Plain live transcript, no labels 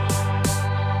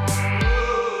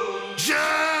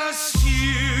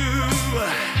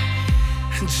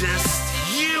Just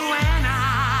you and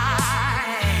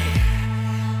I,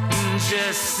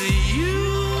 just you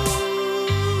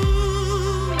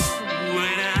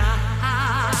and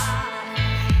I,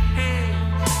 hey,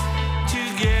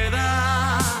 together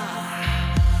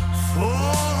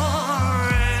forever.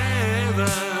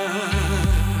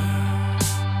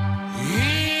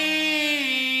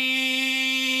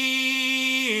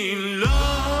 In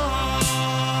love.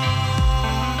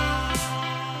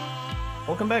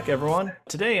 Welcome back, everyone.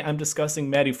 Today I'm discussing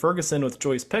Maddy Ferguson with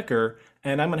Joyce Picker,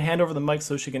 and I'm going to hand over the mic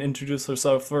so she can introduce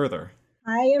herself further.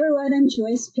 Hi everyone, I'm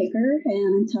Joyce Picker,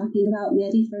 and I'm talking about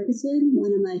Maddy Ferguson,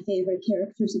 one of my favorite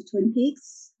characters of Twin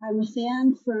Peaks. I'm a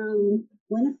fan from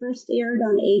when it first aired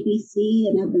on ABC,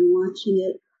 and I've been watching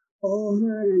it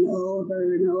over and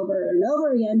over and over and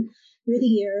over again through the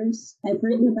years. I've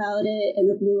written about it in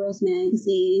the Blue Rose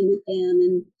magazine, and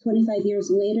then 25 years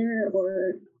later,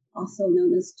 or also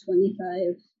known as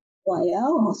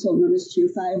 25YL, also known as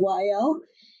 25YL,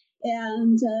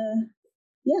 and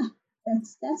yeah.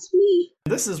 That's me.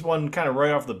 This is one kind of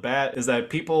right off the bat, is that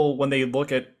people, when they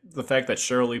look at the fact that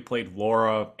Shirley played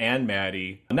Laura and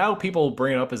Maddy, now people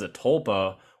bring it up as a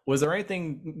tulpa. Was there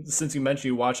anything, since you mentioned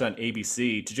you watched on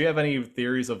ABC, did you have any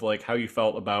theories of like how you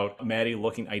felt about Maddy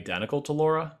looking identical to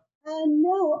Laura?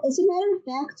 No, as a matter of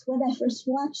fact, when I first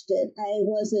watched it, I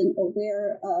wasn't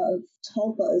aware of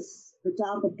tulpas or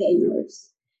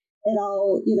doppelgangers. It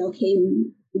all,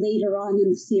 came later on in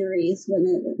the series when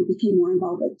it became more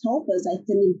involved with tulpas. I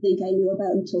didn't even think I knew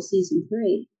about until season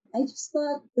 3. I just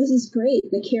thought, this is great.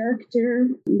 The character,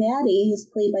 Maddy, is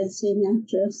played by the same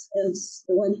actress as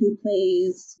the one who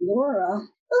plays Laura.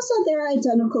 Also, they're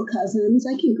identical cousins.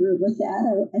 I can groove with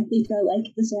that. I think I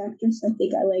like this actress. I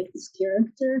think I like this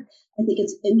character. I think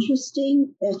it's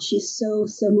interesting that she's so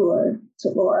similar to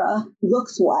Laura,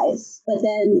 looks-wise. But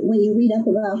then when you read up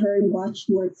about her and watch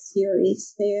more of the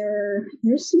series,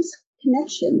 there's some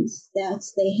connections that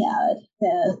they had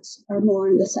that are more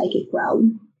in the psychic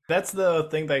realm. That's the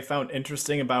thing that I found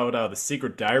interesting about the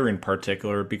Secret Diary in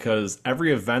particular, because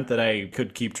every event that I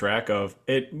could keep track of,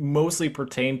 it mostly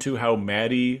pertained to how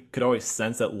Maddy could always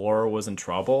sense that Laura was in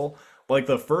trouble. Like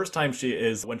the first time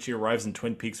when she arrives in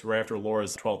Twin Peaks right after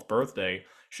Laura's 12th birthday,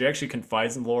 she actually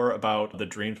confides in Laura about the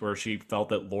dreams where she felt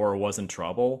that Laura was in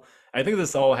trouble. I think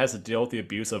this all has to deal with the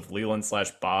abuse of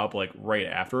Leland/Bob, like right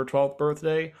after her 12th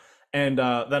birthday. And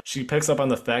then she picks up on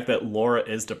the fact that Laura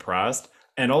is depressed.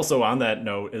 And also on that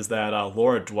note is that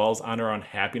Laura dwells on her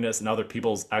unhappiness and other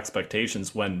people's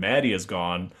expectations when Maddy is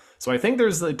gone. So I think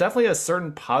there's definitely a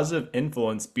certain positive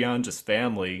influence beyond just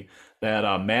family that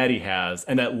Maddy has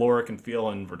and that Laura can feel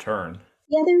in return.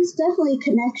 Yeah, there's definitely a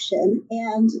connection,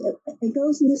 and it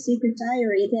goes in the Secret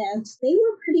Diary that they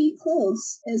were pretty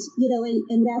close, as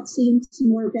and that seems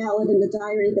more valid in the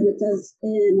diary than it does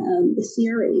in the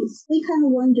series. We kind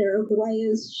of wonder, why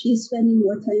is she spending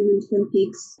more time in Twin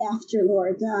Peaks after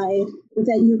Laura died? But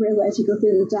then you realize, you go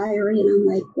through the diary, and I'm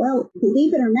like, well,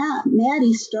 believe it or not,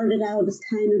 Maddy started out as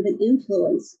kind of an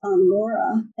influence on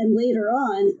Laura, and later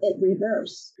on it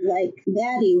reversed. Like,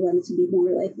 Maddy wanted to be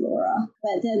more like Laura,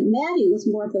 but then Maddy was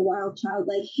more of the wild child,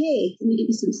 like, hey, let me give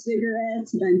you some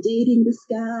cigarettes, and I'm dating this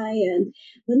guy, and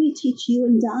let me teach you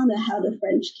and Donna how to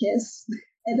French kiss.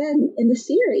 And then in the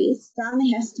series, Donna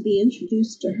has to be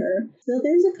introduced to her. So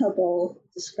there's a couple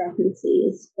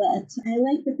discrepancies, but I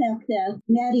like the fact that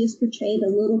Maddy is portrayed a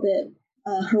little bit,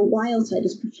 her wild side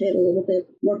is portrayed a little bit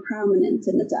more prominent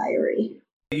in the diary.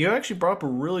 You actually brought up a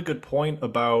really good point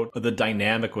about the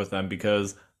dynamic with them,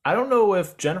 because I don't know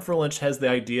if Jennifer Lynch has the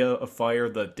idea of fire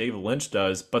that David Lynch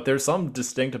does, but there's something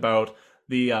distinct about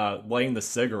the lighting the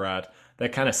cigarette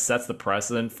that kind of sets the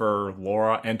precedent for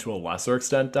Laura and to a lesser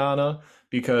extent Donna,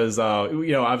 because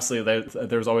obviously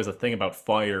there's always a thing about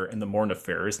fire and the more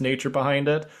nefarious nature behind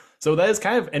it. So that is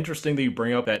kind of interesting that you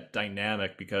bring up that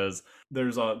dynamic, because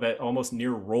there's that almost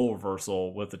near role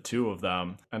reversal with the two of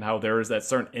them, and how there is that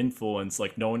certain influence,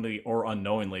 like knowingly or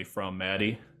unknowingly, from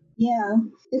Maddy. Yeah,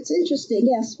 it's interesting.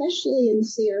 Yeah, especially in the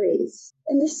series.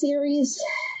 In the series,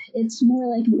 it's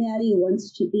more like Maddy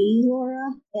wants to be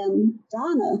Laura and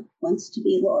Donna wants to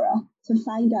be Laura to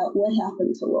find out what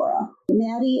happened to Laura.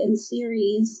 Maddy in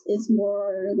series is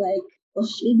more like, well,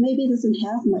 she maybe doesn't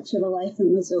have much of a life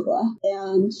in Missoula,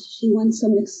 and she wants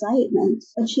some excitement,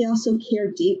 but she also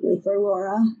cared deeply for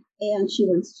Laura, and she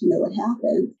wants to know what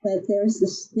happened. But there's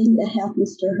this thing that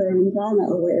happens to her and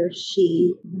Donna where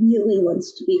she really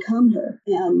wants to become her,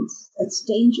 and it's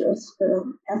dangerous for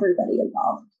everybody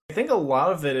involved. I think a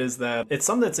lot of it is that it's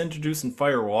something that's introduced in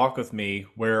Fire Walk with Me,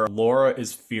 where Laura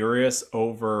is furious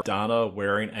over Donna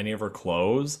wearing any of her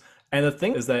clothes. And the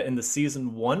thing is that in the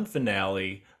season one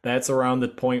finale, that's around the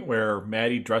point where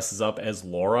Maddie dresses up as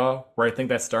Laura, where I think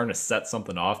that's starting to set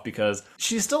something off because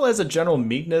she still has a general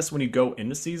meekness when you go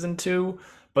into season two.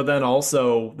 But then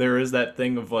also, there is that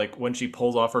thing of like when she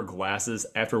pulls off her glasses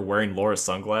after wearing Laura's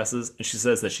sunglasses, and she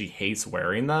says that she hates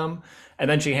wearing them. And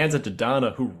then she hands it to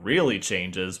Donna, who really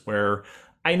changes. Where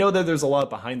I know that there's a lot of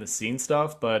behind the scenes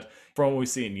stuff, but from what we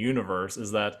see in universe,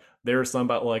 is that there's something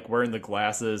about like wearing the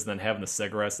glasses and then having the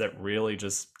cigarettes that really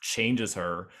just changes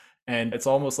her. And it's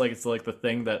almost like it's like the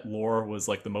thing that Laura was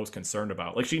like the most concerned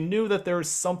about. Like she knew that there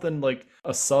was something like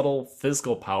a subtle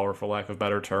physical power, for lack of a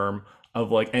better term,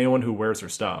 of like anyone who wears her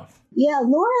stuff. Yeah,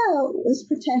 Laura was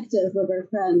protective of her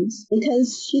friends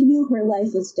because she knew her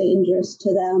life was dangerous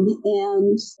to them.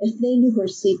 And if they knew her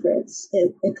secrets,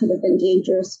 it could have been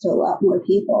dangerous to a lot more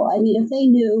people. I mean, if they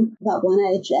knew about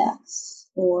One-Eyed Jacks,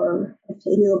 or if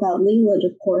they knew about Leland,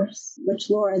 of course, which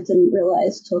Laura didn't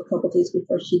realize till a couple days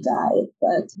before she died.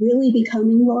 But really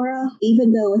becoming Laura,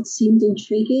 even though it seemed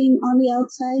intriguing on the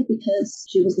outside because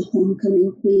she was the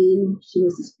homecoming queen, she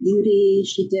was this beauty,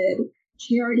 she did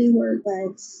charity work,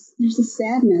 but there's a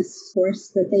sadness, of course,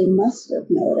 that they must have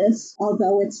noticed,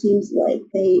 although it seems like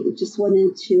they just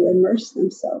wanted to immerse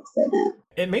themselves in it.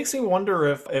 It makes me wonder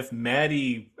if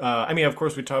Maddie, I mean, of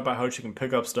course, we talk about how she can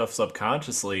pick up stuff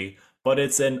subconsciously, but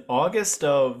it's in August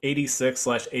of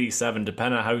 86/87,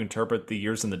 depending on how you interpret the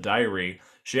years in the diary.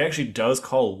 She actually does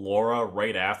call Laura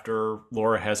right after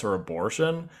Laura has her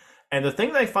abortion. And the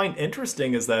thing that I find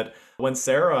interesting is that when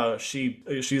Sarah,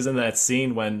 she's in that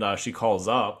scene when she calls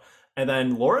up, and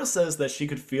then Laura says that she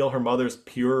could feel her mother's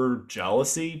pure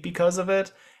jealousy because of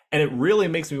it. And it really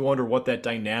makes me wonder what that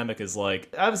dynamic is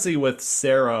like. Obviously with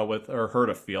Sarah, with or her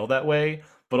to feel that way,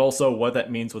 but also what that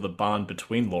means with a bond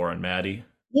between Laura and Maddie.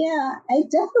 Yeah, I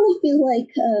definitely feel like,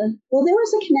 well, there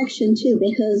was a connection too,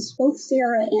 because both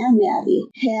Sarah and Maddie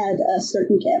had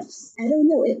certain gifts. I don't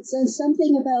know, it says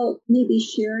something about maybe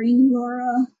sharing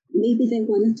Laura. Maybe they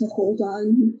wanted to hold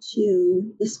on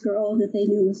to this girl that they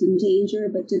knew was in danger,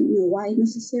 but didn't know why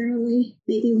necessarily.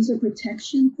 Maybe it was a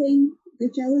protection thing, the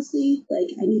jealousy, like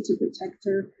I need to protect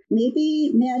her.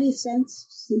 Maybe Maddie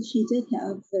sensed, since she did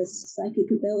have this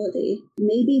psychic ability,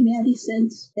 maybe Maddie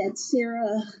sensed that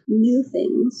Sarah knew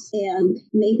things, and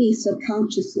maybe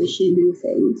subconsciously she knew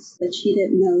things that she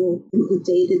didn't know in the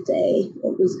day-to-day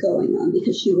what was going on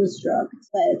because she was drugged.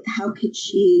 But how could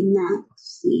she not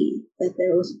see that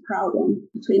there was a problem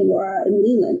between Laura and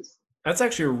Leland? That's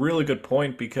actually a really good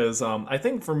point because I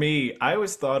think for me, I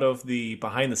always thought of the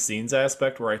behind the scenes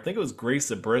aspect where I think it was Grace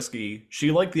Zabriskie. She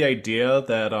liked the idea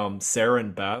that Sarah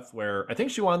and Beth, where I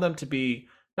think she wanted them to be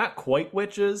not quite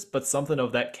witches, but something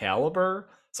of that caliber.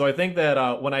 So I think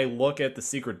that when I look at the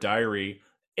Secret Diary,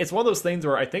 it's one of those things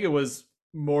where I think it was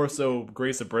more so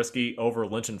Grace Zabriskie over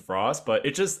Lynch and Frost, but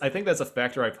it just, I think that's a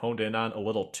factor I've honed in on a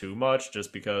little too much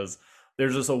just because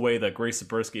there's just a way that Grace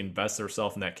Zabriskie invests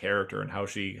herself in that character and how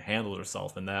she handles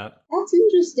herself in that. That's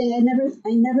interesting. I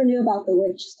never knew about the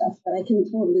witch stuff, but I can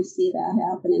totally see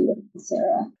that happening with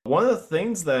Sarah. One of the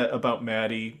things that about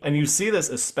Maddie, and you see this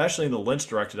especially in the Lynch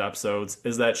directed episodes,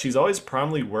 is that she's always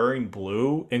prominently wearing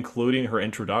blue, including her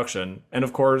introduction. And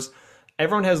of course,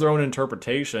 everyone has their own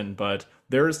interpretation, but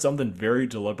there is something very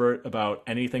deliberate about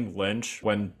anything Lynch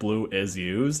when blue is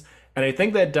used. And I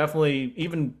think that definitely,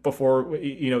 even before,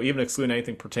 even excluding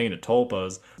anything pertaining to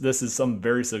tulpas, this is something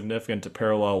very significant to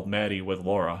parallel Maddie with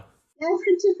Laura. I've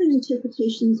heard different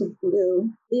interpretations of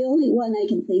blue. The only one I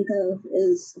can think of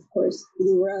is, of course,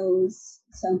 blue rose,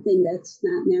 something that's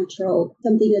not natural,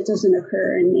 something that doesn't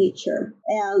occur in nature.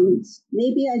 And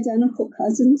maybe identical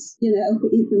cousins, even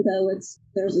though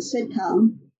there's a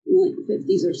sitcom in like the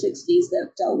 50s or 60s that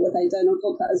dealt with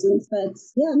identical cousins. But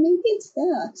yeah, maybe it's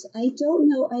that. I don't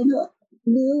know. I know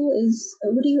blue is,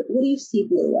 what do you see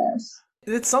blue as?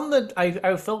 It's something that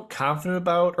I felt confident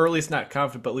about, or at least not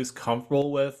confident, but at least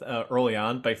comfortable with early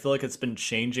on. But I feel like it's been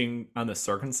changing on the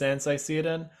circumstance I see it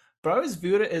in. But I always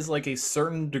viewed it as like a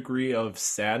certain degree of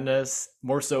sadness,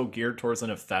 more so geared towards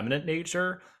an effeminate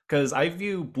nature. Because I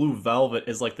view Blue Velvet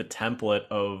as like the template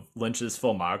of Lynch's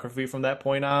filmography from that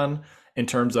point on, in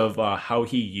terms of how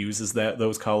he uses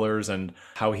those colors and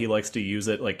how he likes to use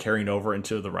it, like carrying over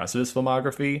into the rest of his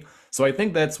filmography. So I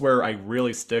think that's where I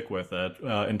really stick with it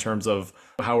in terms of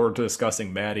how we're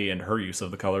discussing Maddie and her use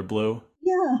of the color blue. Yeah,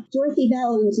 Yeah, Dorothy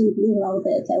Valens in Blue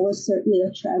Velvet, that was certainly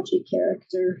a tragic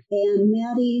character. And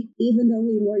Maddie, even though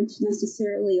we weren't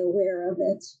necessarily aware of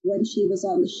it when she was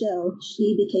on the show,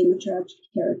 she became a tragic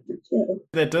character too.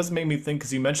 That does make me think,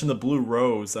 because you mentioned the Blue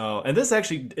Rose, and this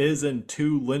actually is in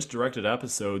 2 Lynch-directed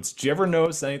episodes. Do you ever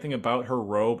notice anything about her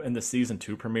robe in the season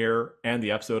 2 premiere and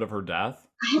the episode of her death?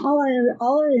 All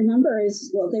I remember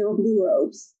is, well, they were blue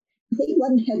robes. I think did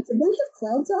one have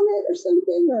clouds on it or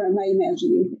something, or am I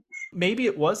imagining? Maybe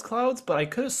it was clouds, but I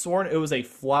could have sworn it was a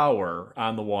flower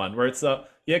on the one where it's yeah,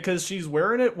 because she's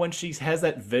wearing it when she has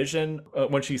that vision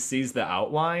when she sees the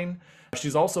outline.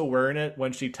 She's also wearing it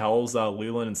when she tells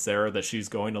Leland and Sarah that she's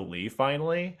going to leave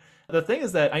finally. The thing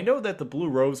is that I know that the Blue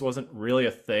Rose wasn't really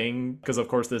a thing because, of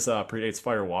course, this predates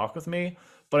Fire Walk with Me.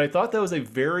 But I thought that was a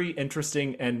very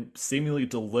interesting and seemingly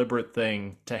deliberate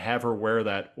thing to have her wear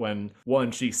that when,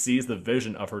 one, she sees the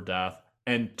vision of her death,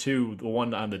 and 2, the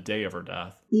one on the day of her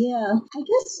death. Yeah, I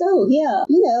guess so. Yeah.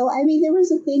 I mean, there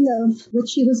was a thing of when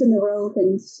she was in the robe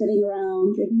and sitting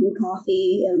around drinking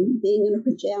coffee and being in her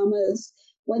pajamas.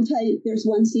 One time, there's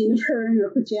one scene of her in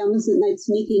her pajamas at night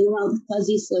sneaking around with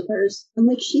fuzzy slippers. And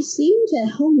she seemed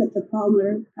at home at the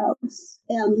Palmer house.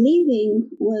 And leaving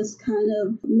was kind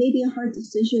of maybe a hard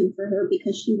decision for her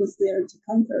because she was there to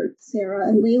comfort Sarah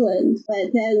and Leland.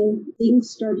 But then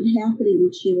things started happening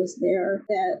when she was there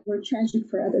that were tragic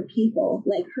for other people,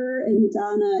 like her and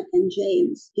Donna and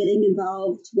James getting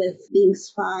involved with being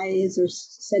spies or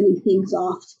sending things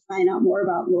off to find out more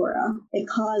about Laura. It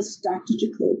caused Dr.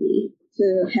 Jacoby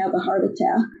to have a heart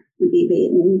attack and be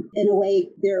beaten. In a way,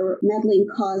 their meddling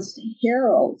caused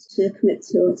Harold to commit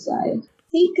suicide.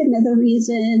 I think another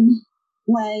reason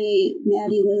why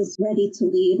Maddie was ready to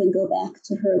leave and go back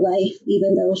to her life,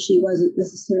 even though she wasn't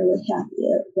necessarily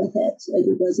happy with it, and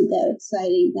it wasn't that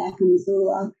exciting back in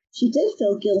Missoula, she did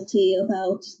feel guilty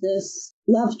about this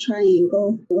love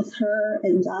triangle with her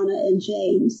and Donna and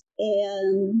James.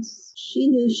 And she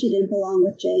knew she didn't belong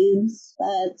with James,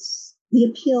 but the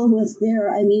appeal was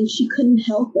there. I mean, she couldn't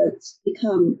help but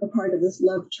become a part of this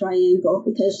love triangle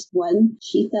because, one,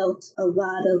 she felt a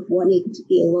lot of wanting to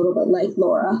be a little bit like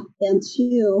Laura. And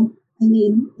 2, I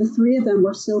mean, the 3 of them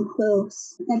were so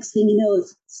close. Next thing you know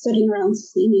is sitting around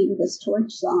singing this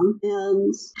torch song.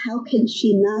 And how can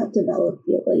she not develop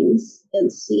feelings and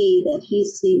see that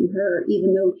he's seeing her,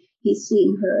 even though he's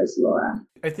seeing her as Laura?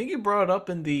 I think you brought it up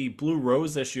in the Blue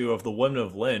Rose issue of The Women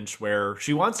of Lynch, where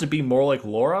she wants to be more like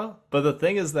Laura. But the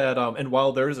thing is that, and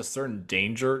while there is a certain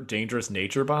dangerous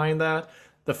nature behind that,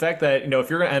 the fact that, if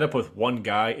you're going to end up with one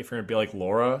guy, if you're going to be like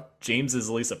Laura, James is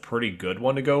at least a pretty good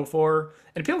one to go for.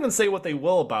 And people can say what they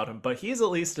will about him, but he's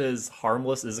at least as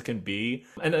harmless as it can be.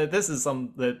 And this is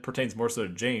something that pertains more so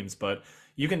to James, but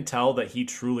you can tell that he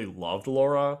truly loved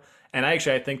Laura. And I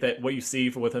think that what you see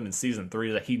with him in season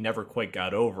 3, that he never quite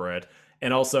got over it.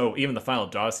 And also, even the final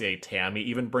dossier, Tammy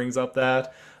even brings up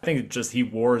that. I think just he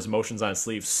wore his emotions on his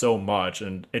sleeve so much,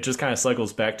 and it just kind of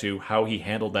cycles back to how he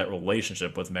handled that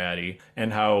relationship with Maddie,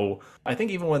 and how I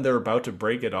think even when they're about to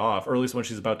break it off, or at least when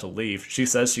she's about to leave, she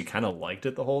says she kind of liked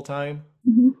it the whole time.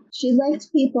 Mm-hmm. She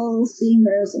liked people seeing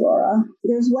her as Laura.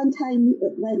 There's one time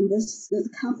when this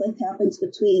conflict happens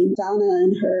between Donna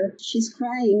and her. She's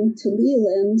crying to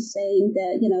Leland, saying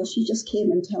that, she just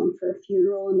came in town for a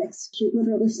funeral. And she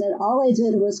literally said, all I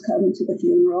did was come to the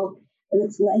funeral. And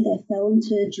it's like I fell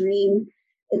into a dream.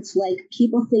 It's like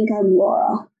people think I'm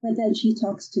Laura. But then she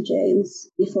talks to James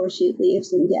before she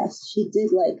leaves. And yes, she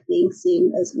did like being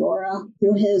seen as Laura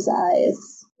through his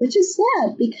eyes. Which is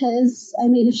sad because, I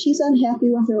mean, if she's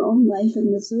unhappy with her own life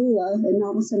in Missoula and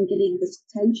all of a sudden getting this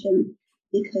attention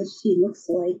because she looks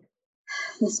like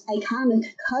this iconic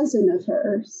cousin of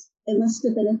hers, it must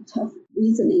have been a tough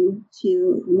reasoning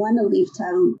to want to leave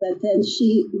town. But then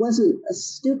she wasn't a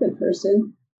stupid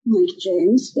person like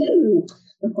James,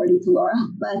 according to Laura.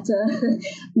 But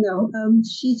no,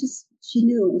 she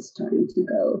knew it was time to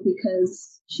go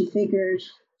because she figured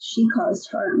she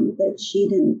caused harm that she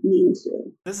didn't mean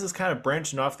to. This is kind of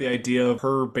branching off the idea of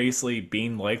her basically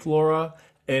being like Laura.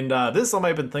 And this is something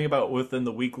I've been thinking about within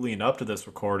the week leading up to this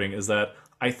recording, is that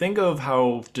I think of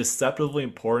how deceptively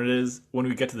important it is when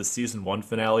we get to the season 1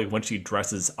 finale when she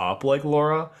dresses up like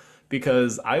Laura.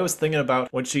 Because I was thinking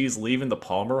about when she's leaving the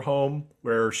Palmer home,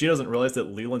 where she doesn't realize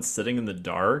that Leland's sitting in the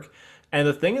dark. And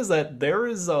the thing is that there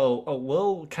is a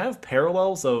little kind of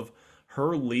parallels of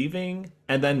her leaving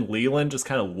and then Leland just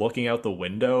kind of looking out the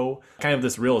window, kind of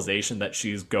this realization that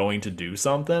she's going to do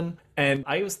something. And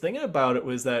I was thinking about it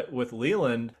was that with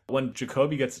Leland, when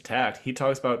Jacoby gets attacked, he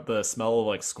talks about the smell of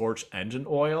like scorched engine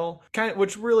oil,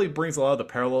 which really brings a lot of the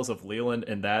parallels of Leland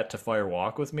and that to Fire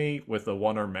Walk with Me with the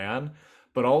one-armed man.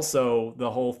 But also,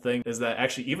 the whole thing is that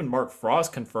actually even Mark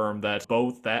Frost confirmed that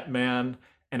both that man,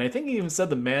 and I think he even said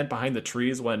the man behind the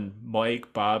trees when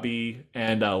Mike, Bobby,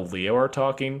 and Leo are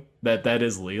talking, that that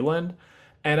is Leland.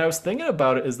 And I was thinking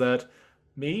about it is that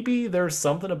maybe there's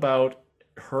something about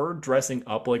her dressing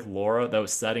up like Laura that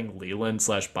was setting Leland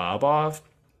slash Bob off.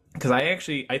 Because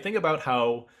I think about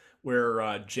how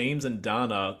where James and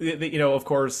Donna, of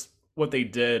course, what they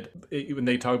did when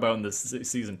they talk about in the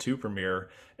season two premiere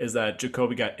is that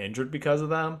Jacoby got injured because of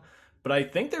them. But I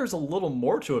think there's a little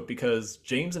more to it because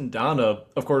James and Donna,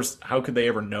 of course, how could they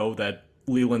ever know that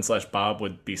Leland slash Bob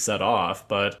would be set off?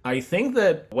 But I think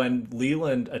that when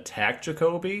Leland attacked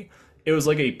Jacoby, it was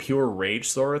like a pure rage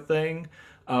sort of thing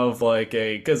of like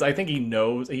a because I think he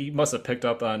knows he must have picked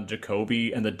up on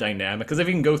Jacoby and the dynamic because if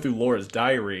you can go through Laura's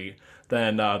diary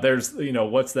then there's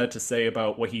what's that to say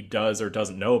about what he does or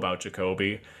doesn't know about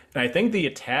Jacoby. And I think the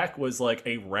attack was like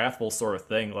a wrathful sort of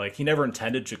thing. Like he never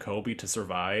intended Jacoby to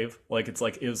survive. Like it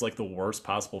was like the worst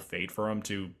possible fate for him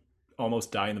to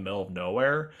almost die in the middle of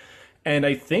nowhere. And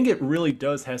I think it really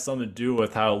does have something to do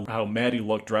with how Maddie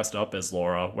looked dressed up as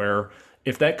Laura, where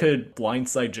if that could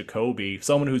blindside Jacoby,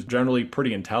 someone who's generally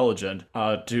pretty intelligent,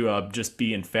 to just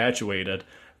be infatuated,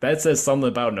 that says something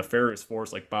about a nefarious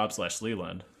force like Bob slash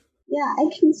Leland. Yeah, I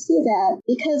can see that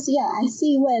because I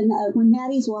see when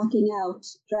Maddie's walking out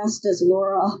dressed as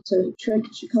Laura to trick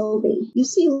Jacoby, you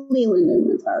see Leland in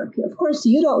the dark. Of course,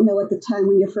 you don't know at the time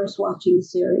when you're first watching the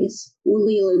series who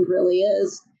Leland really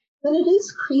is, but it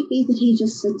is creepy that he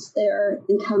just sits there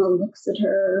and kind of looks at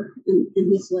her, and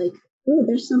he's like, "Ooh,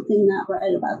 there's something not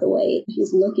right about the way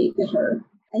he's looking at her."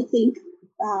 I think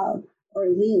Bob or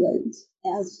Leland,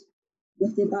 as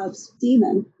with the Bob's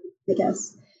demon, I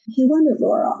guess. He wanted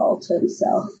Laura all to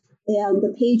himself, and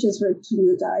the pages written in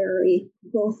the diary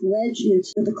both led you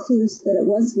to the clues that it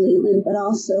was Leland, but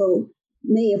also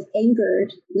may have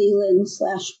angered Leland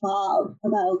slash Bob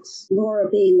about Laura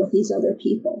being with these other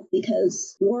people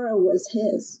because Laura was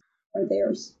his or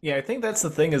theirs. Yeah, I think that's the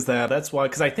thing is that's why,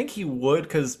 because I think he would,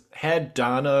 because had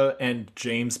Donna and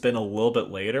James been a little bit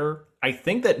later, I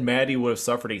think that Maddie would have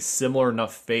suffered a similar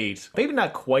enough fate. Maybe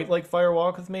not quite like Fire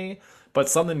Walk with Me, but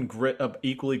something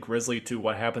equally grisly to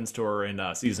what happens to her in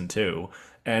season two,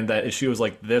 and that she was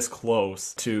like this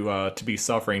close to be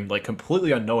suffering like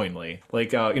completely unknowingly.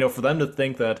 Like for them to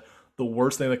think that the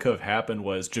worst thing that could have happened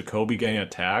was Jacoby getting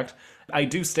attacked. I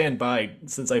do stand by,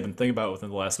 since I've been thinking about it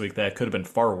within the last week, that it could have been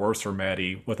far worse for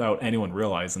Maddie without anyone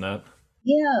realizing it.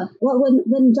 Yeah, well,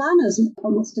 when Donna's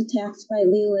almost attacked by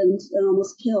Leland and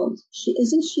almost killed,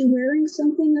 isn't she wearing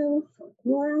something of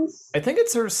Laura's? I think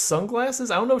it's her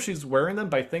sunglasses. I don't know if she's wearing them,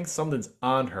 but I think something's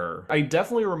on her. I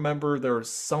definitely remember there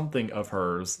was something of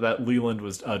hers that Leland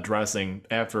was dressing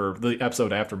after the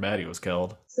episode after Maddie was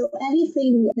killed. So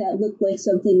anything that looked like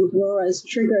something of Laura's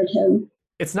triggered him.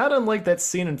 It's not unlike that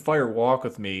scene in Fire Walk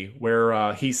with Me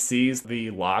where he sees the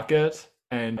locket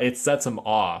and it sets him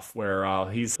off where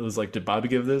he was like, did Bobby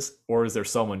give this or is there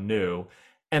someone new?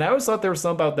 And I always thought there was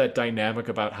something about that dynamic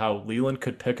about how Leland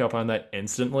could pick up on that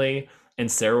instantly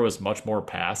and Sarah was much more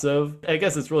passive. I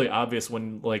guess it's really obvious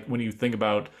when you think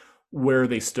about where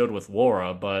they stood with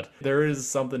Laura, but there is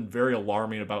something very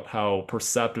alarming about how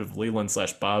perceptive Leland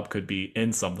slash Bob could be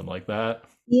in something like that.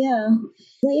 Yeah.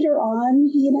 Later on,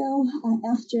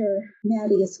 after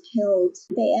Maddie is killed,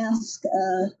 they ask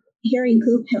Harry and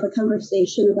Coop have a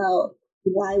conversation about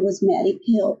why was Maddie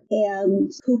killed.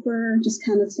 And Cooper just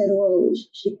kind of said, well,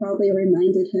 she probably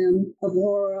reminded him of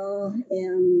Laura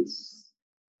and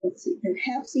let's see,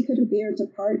 perhaps he could have bared to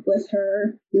part with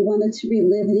her. He wanted to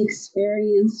relive the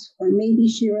experience, or maybe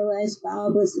she realized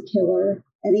Bob was the killer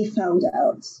and he found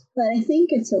out. But I think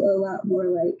it's a lot more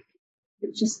like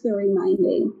just the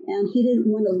reminding. And he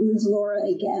didn't want to lose Laura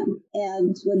again.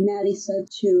 And when Maddie said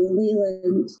to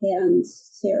Leland and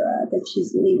Sarah that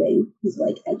she's leaving, he's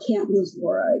like, I can't lose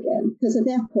Laura again. Because at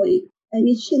that point,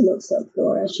 she looks like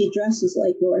Laura. She dresses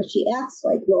like Laura. She acts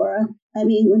like Laura.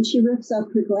 When she rips up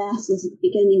her glasses at the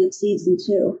beginning of season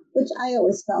 2, which I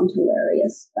always found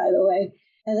hilarious, by the way.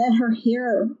 And then her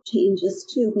hair changes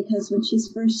too, because when she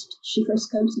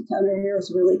first comes to town, her hair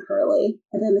is really curly,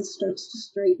 and then it starts to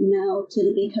straighten out,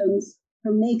 and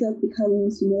her makeup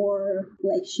becomes more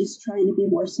like she's trying to be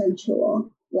more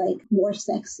sensual, like more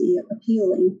sexy,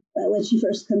 appealing. But when she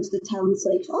first comes to town, it's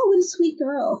like, oh, what a sweet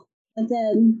girl. And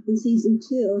then in season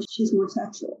 2, she's more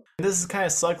sexual. This is kind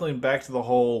of cycling back to the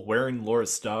whole wearing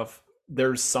Laura's stuff.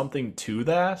 There's something to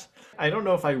that. I don't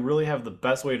know if I really have the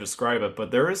best way to describe it,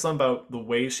 but there is something about the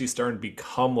way she's starting to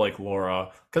become like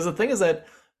Laura. Because the thing is that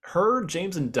her,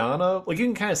 James, and Donna, like you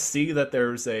can kind of see that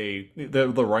there's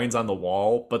the writing's on the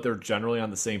wall, but they're generally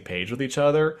on the same page with each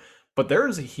other. But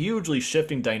there's hugely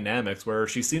shifting dynamics where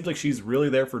she seems like she's really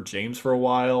there for James for a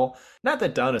while. Not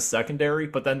that Donna's secondary,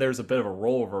 but then there's a bit of a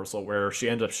role reversal where she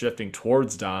ends up shifting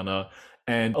towards Donna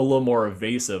and a little more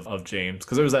evasive of James.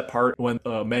 Because there was that part when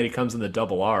Maddie comes in the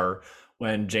double R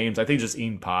when James, I think, just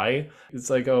eating pie. It's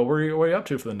like, oh, what are you up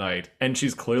to for the night? And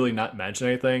she's clearly not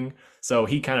mentioning anything. So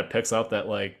he kind of picks up that,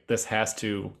 like, this has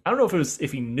to, I don't know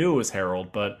if he knew it was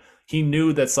Harold, but he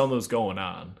knew that something was going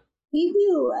on. He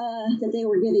knew that they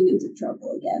were getting into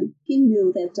trouble again. He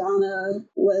knew that Donna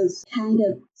was kind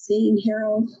of seeing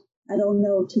Harold. I don't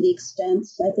know to the extent.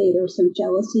 I think there was some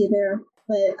jealousy there.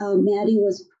 But Maddy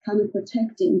was kind of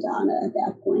protecting Donna at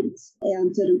that point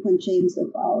and didn't want James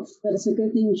involved. But it's a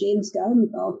good thing James got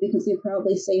involved because he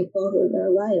probably saved both of their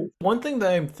lives. One thing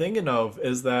that I'm thinking of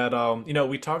is that,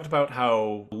 we talked about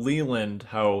how Leland,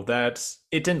 how that,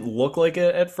 it didn't look like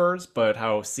it at first, but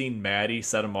how seeing Maddy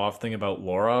set him off thinking about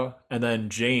Laura. And then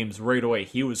James, right away,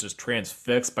 he was just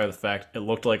transfixed by the fact it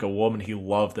looked like a woman he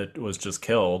loved that was just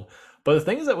killed. But the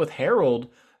thing is that with Harold,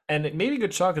 and maybe you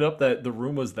could chalk it up that the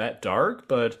room was that dark,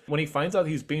 but when he finds out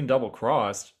he's being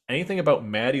double-crossed, anything about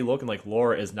Maddy looking like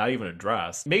Laura is not even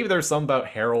addressed. Maybe there's some about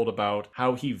Harold about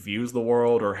how he views the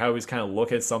world or how he's kind of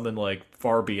look at something like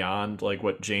far beyond like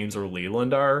what James or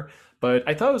Leland are. But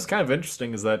I thought it was kind of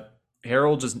interesting is that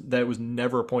Harold that was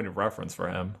never a point of reference for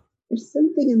him. There's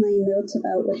something in my notes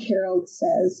about what Harold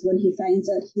says when he finds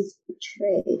out he's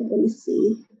betrayed. Let me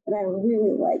see. That I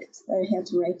really liked that I had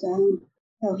to write down.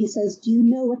 Oh, he says, do you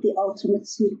know what the ultimate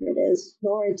secret is?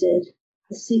 Laura did.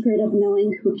 The secret of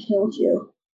knowing who killed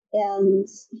you. And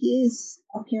he's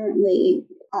apparently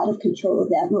out of control at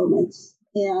that moment.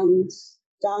 And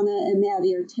Donna and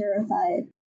Maddy are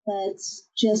terrified. But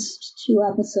just 2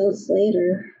 episodes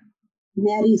later,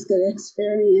 Maddy's going to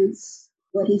experience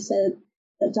what he said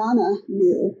that Donna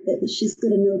knew, that she's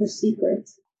going to know the secret.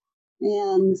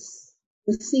 And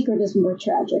the secret is more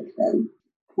tragic than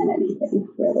anything,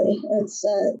 really. It's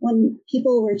when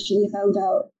people originally found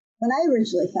out, when I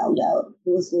originally found out it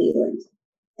was Leland,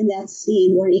 in that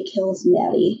scene where he kills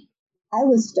Maddy, I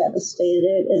was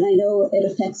devastated, and I know it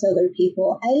affects other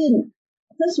people.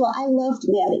 First of all, I loved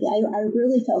Maddy. I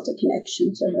really felt a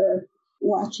connection to her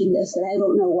watching this, and I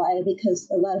don't know why, because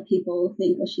a lot of people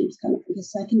think that she was kind of like a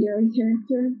secondary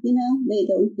character, They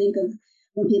don't think of,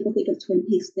 when people think of Twin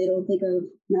Peaks, they don't think of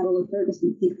Maddy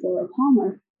Ferguson, they think Laura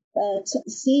Palmer. But the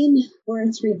scene where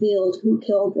it's revealed who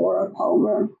killed Laura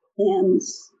Palmer and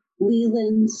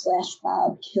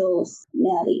Leland/Bob kills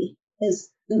Maddy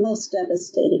is the most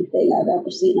devastating thing I've ever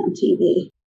seen on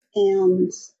TV. And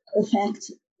the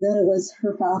fact that it was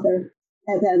her father,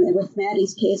 and then with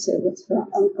Maddy's case, it was her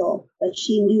uncle, but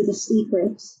she knew the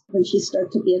secret when she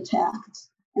started to be attacked.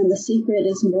 And the secret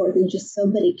is more than just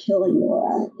somebody killing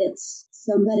Laura. It's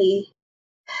somebody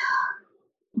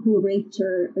who raped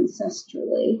her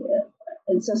ancestrally.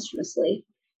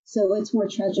 So it's more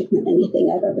tragic than anything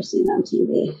I've ever seen on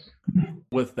TV.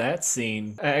 With that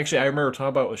scene, actually, I remember talking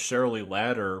about with Shirley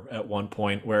Ladder at one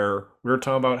point where we were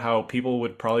talking about how people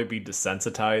would probably be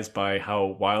desensitized by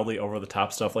how wildly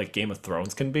over-the-top stuff like Game of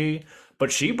Thrones can be.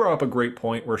 But she brought up a great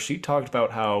point where she talked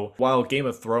about how while Game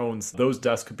of Thrones, those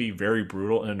deaths could be very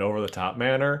brutal in an over-the-top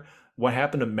manner, what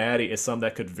happened to Maddy is something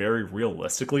that could very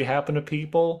realistically happen to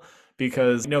people.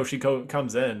 Because, she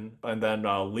comes in and then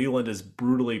Leland is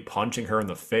brutally punching her in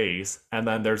the face. And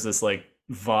then there's this like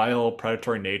vile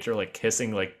predatory nature, like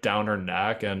kissing like down her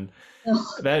neck. And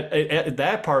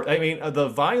that part, I mean, the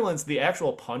violence, the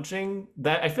actual punching,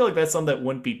 that I feel like that's something that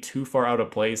wouldn't be too far out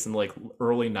of place in like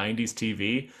early 90s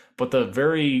TV. But the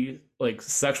very like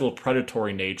sexual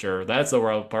predatory nature, that's the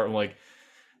wild part. I'm like,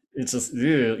 it's just,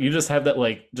 you just have that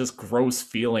like just gross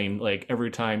feeling like every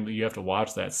time you have to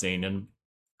watch that scene. And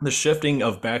the shifting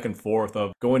of back and forth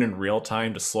of going in real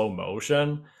time to slow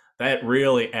motion, that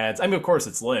really adds. I mean, of course,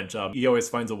 it's Lynch. He always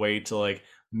finds a way to like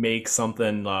make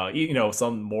something,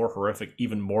 something more horrific,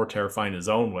 even more terrifying his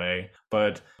own way.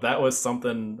 But that was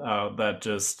something that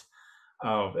just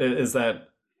is that.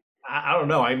 I don't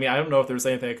know. I mean, I don't know if there's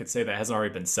anything I could say that hasn't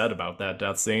already been said about that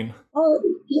death scene. Oh,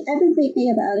 I've been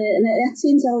thinking about it, and that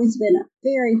scene's always been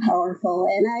very powerful.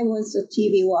 And I was a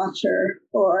TV watcher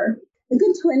for a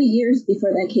good 20 years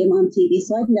before that came on TV,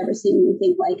 so I've never seen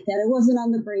anything like that. It wasn't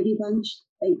on the Brady Bunch,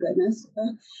 thank goodness,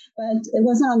 but it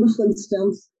wasn't on the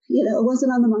Flintstones, it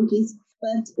wasn't on the Monkees.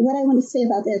 But what I want to say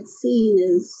about that scene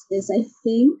is I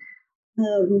think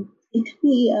it could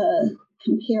be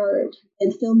compared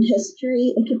in film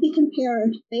history. It could be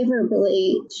compared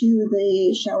favorably to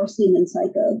the shower scene in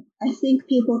Psycho. I think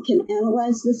people can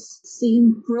analyze this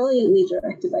scene, brilliantly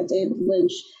directed by David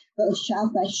Lynch, goes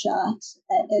shot by shot.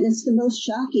 And it's the most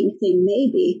shocking thing,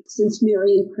 maybe, since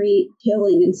Marion Crete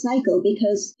killing in Psycho,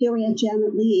 because here we have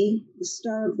Janet Leigh, the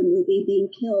star of the movie, being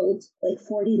killed like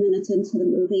 40 minutes into the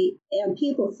movie, and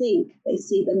people think they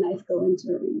see the knife go into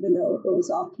her, even though it was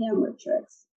all camera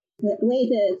tricks. The way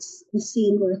that the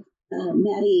scene where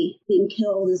Maddy being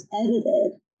killed is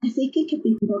edited, I think it could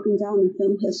be broken down in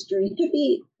film history. It could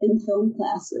be in film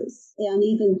classes and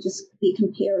even just be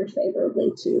compared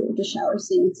favorably to the shower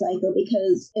scene in Psycho,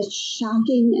 because it's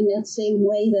shocking in that same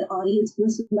way that audience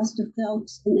must have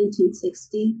felt in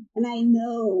 1960. And I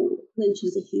know Lynch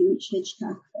is a huge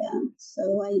Hitchcock fan,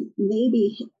 so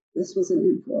maybe this was an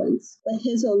influence, but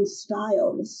his own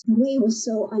styles, the way it was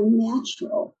so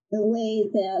unnatural, the way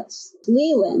that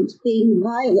Leland being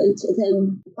violent and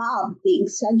then Bob being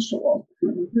sensual in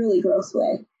a really gross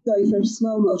way, going from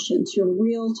slow motion to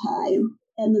real time.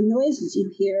 And the noises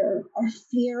you hear are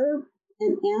fear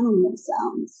and animal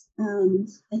sounds. And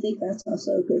I think that's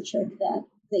also a good trick that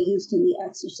they used in The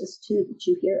Exorcist too, that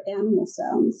you hear animal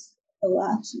sounds a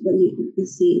lot when you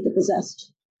see the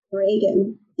possessed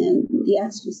Reagan and The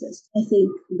Exorcist. I think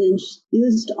Lynch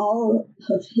used all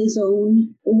of his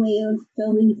own way of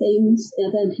filming things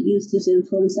and then he used his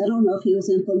influence. I don't know if he was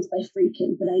influenced by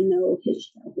Friedkin, but I know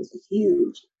Hitchcock was a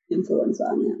huge influence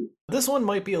on him. This one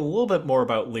might be a little bit more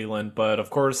about Leland, but of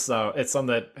course it's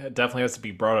something that definitely has to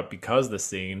be brought up because of the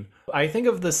scene. I think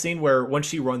of the scene where when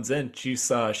she runs in, she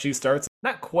starts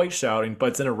not quite shouting, but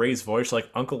it's in a raised voice like,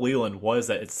 "Uncle Leland, what is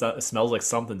that? It smells like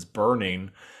something's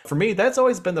burning." For me, that's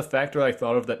always been the factor I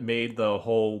thought of that made the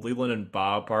whole Leland and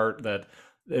Bob part, that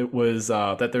it was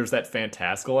that there's that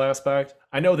fantastical aspect.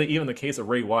 I know that even in the case of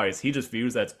Ray Wise, he just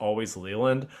views that's always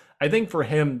Leland. I think for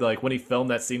him, like when he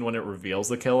filmed that scene when it reveals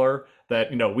the killer,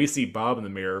 that, we see Bob in the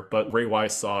mirror, but Ray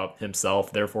Wise saw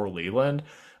himself, therefore Leland.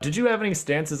 Did you have any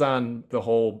stances on the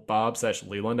whole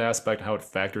Bob/Leland aspect, how it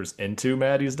factors into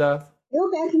Maddy's death? Go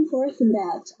back and forth in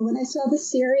that. When I saw the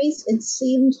series, it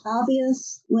seemed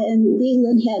obvious when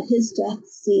Leland had his death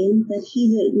scene that he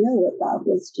didn't know what Bob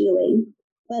was doing.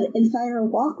 But in Fire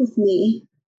Walk with Me,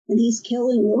 when he's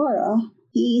killing Laura,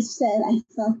 he said, "I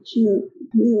thought you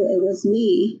knew it was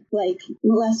me, like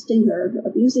molesting her,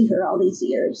 abusing her all these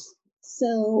years."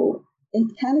 So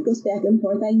it kind of goes back and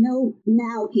forth. I know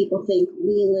now people think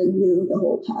Leland knew the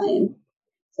whole time.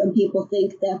 Some people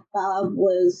think that Bob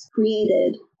was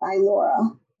created by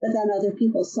Laura, but then other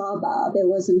people saw Bob. It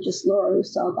wasn't just Laura who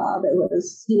saw Bob. It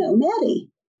was, Maddy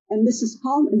and Mrs.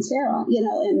 Palm and Sarah,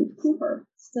 and Cooper.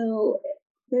 So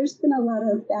there's been a lot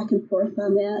of back and forth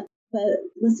on that. But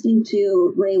listening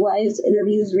to Ray Wise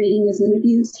interviews, reading his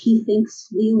interviews, he thinks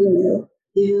Leland knew.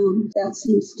 And that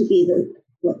seems to be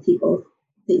what people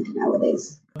think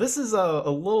nowadays. This is a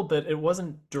little bit, it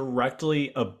wasn't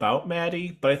directly about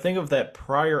Maddy, but I think of that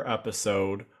prior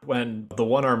episode when the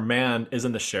one-armed man is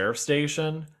in the sheriff's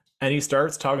station and he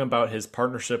starts talking about his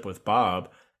partnership with Bob,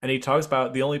 and he talks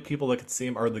about the only people that could see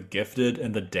him are the gifted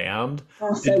and the damned.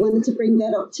 Yes, I wanted to bring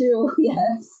that up too,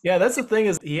 yes. Yeah, that's the thing,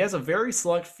 is he has a very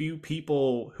select few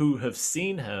people who have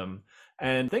seen him.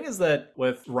 And the thing is that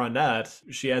with Ronette,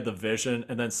 she had the vision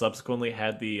and then subsequently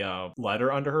had the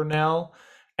letter under her nail.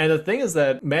 And the thing is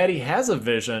that Maddy has a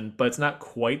vision, but it's not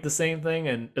quite the same thing.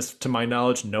 And it's, to my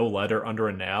knowledge, no letter under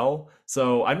a nail.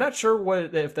 So I'm not sure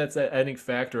if that's any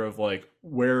factor of like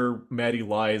where Maddy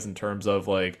lies in terms of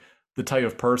like the type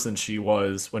of person she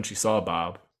was when she saw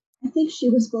Bob. I think she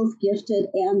was both gifted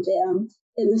and damned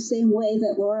in the same way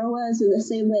that Laura was, in the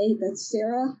same way that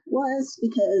Sarah was,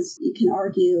 because you can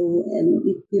argue, and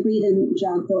you read in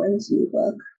John Thorne's new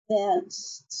book, that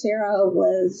Sarah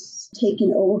was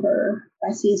taken over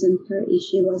by season 3.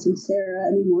 She wasn't Sarah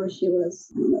anymore. She was,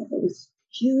 I don't know if it was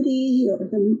Judy or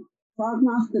the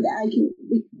Frogmoth, but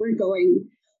we're going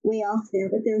way off there.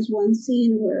 But there's one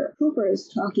scene where Cooper is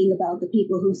talking about the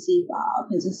people who see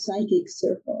Bob as a psychic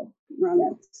circle.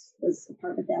 Ronette was a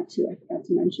part of that too. I forgot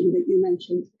to mention that you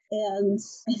mentioned. And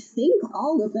I think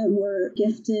all of them were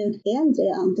gifted and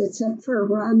damned, except for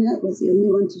Ronette was the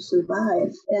only one to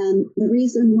survive. And the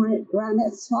reason why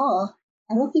Ronette saw,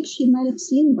 I don't think she might have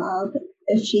seen Bob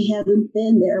if she hadn't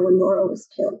been there when Laura was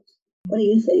killed. What do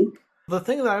you think? The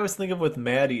thing that I always think of with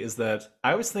Maddy is that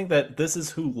I always think that this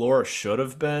is who Laura should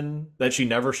have been, that she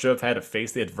never should have had to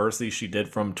face the adversity she did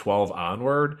from 12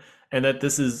 onward, and that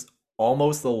this is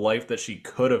almost the life that she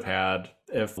could have had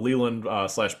if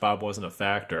Leland/Bob wasn't a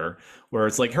factor, where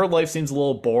it's like her life seems a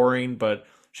little boring, but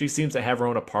she seems to have her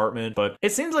own apartment, but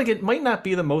it seems like it might not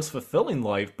be the most fulfilling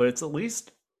life, but it's at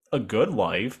least a good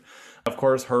life. Of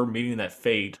course, her meeting that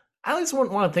fate I at least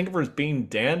wouldn't want to think of her as being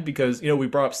damned because, we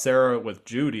brought up Sarah with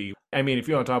Judy. I mean, if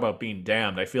you want to talk about being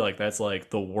damned, I feel like that's like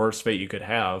the worst fate you could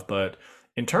have. But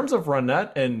in terms of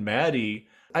Ronette and Maddie,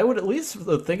 I would at least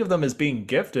think of them as being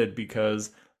gifted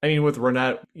because, I mean, with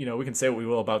Ronette, we can say what we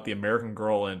will about the American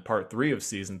Girl in part 3 of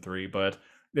season 3, but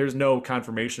there's no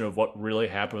confirmation of what really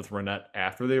happened with Ronette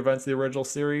after the events of the original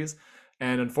series.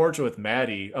 And unfortunately, with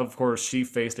Maddie, of course, she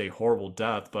faced a horrible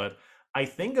death, but I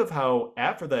think of how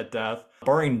after that death,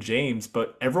 barring James,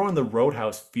 but everyone in the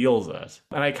Roadhouse feels it.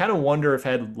 And I kind of wonder if it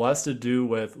had less to do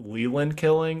with Leland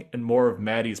killing and more of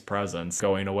Maddie's presence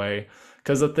going away.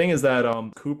 Because the thing is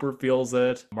that Cooper feels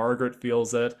it, Margaret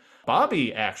feels it,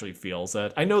 Bobby actually feels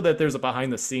it. I know that there's a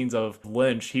behind the scenes of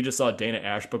Lynch. He just saw Dana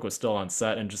Ashbrook was still on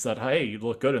set and just said, hey, you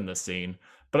look good in this scene.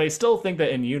 But I still think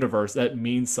that in universe, that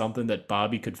means something that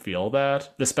Bobby could feel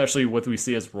that, especially with we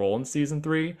see his role in season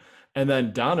 3. And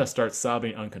then Donna starts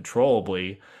sobbing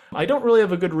uncontrollably. I don't really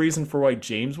have a good reason for why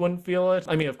James wouldn't feel it.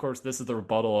 I mean, of course, this is the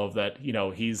rebuttal of that,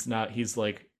 he's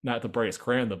like not the brightest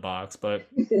crayon in the box, but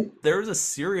there is a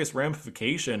serious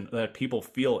ramification that people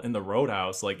feel in the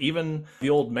Roadhouse. Like even the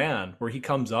old man, where he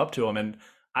comes up to him, and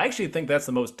I actually think that's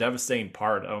the most devastating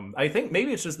part. I think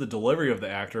maybe it's just the delivery of the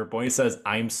actor, but when he says,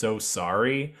 I'm so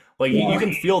sorry, like you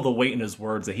can feel the weight in his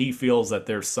words that he feels that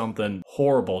there's something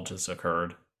horrible just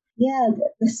occurred. Yeah,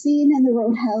 the scene in the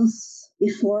Roadhouse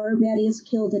before Maddie is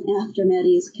killed and after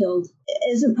Maddie is killed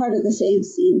isn't part of the same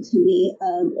scene to me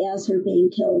as her being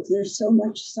killed. There's so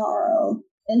much sorrow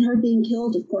in her being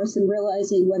killed, of course, and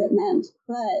realizing what it meant.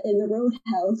 But in the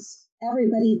Roadhouse,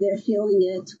 everybody there feeling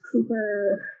it.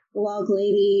 Cooper, the log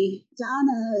lady,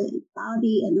 Donna,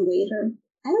 Bobby, and the waiter.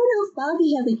 I don't know if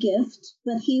Bobby had a gift,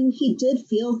 but he did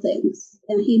feel things,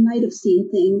 and he might have seen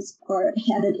things or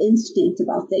had an instinct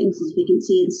about things, as we can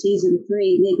see in season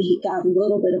 3. Maybe he got a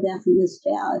little bit of that from his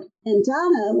dad. And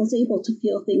Donna was able to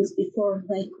feel things before,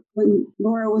 like when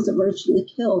Laura was originally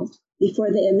killed,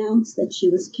 before they announced that she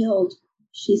was killed,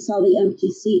 she saw the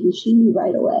empty seat and she knew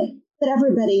right away. But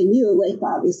everybody knew, like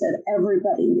Bobby said,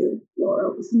 everybody knew Laura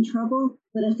was in trouble.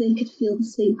 But if they could feel the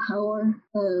same power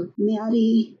of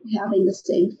Maddie having the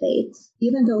same fate,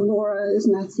 even though Laura is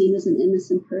not seen as an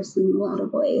innocent person in a lot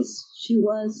of ways, she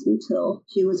was until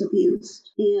she was abused.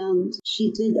 And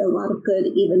she did a lot of good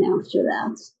even after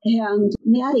that. And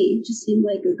Maddie just seemed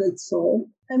like a good soul.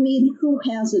 I mean, who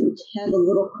hasn't had a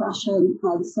little crush on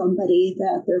somebody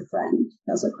that their friend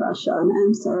has a crush on?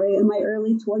 I'm sorry, in my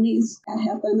early 20s, that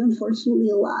happened, unfortunately,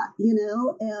 a lot,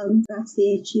 and that's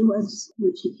the age she was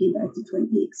when she came back to Twin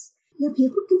Peaks. Yeah,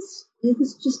 it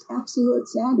was just absolute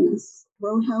sadness.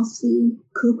 Roadhouse scene,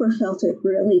 Cooper felt it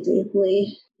really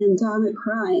deeply, and Donna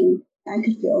crying. I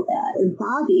could feel that. And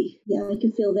Bobby, yeah, I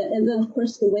could feel that. And then, of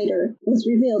course, the waiter was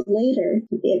revealed later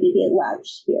to be a lodge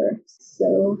spirit.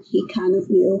 So he kind of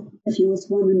knew if he was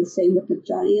one and the same with the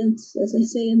giants, as they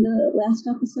say in the last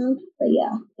episode. But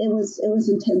yeah, it was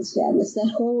intense sadness.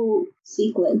 That whole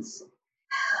sequence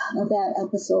of that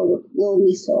episode of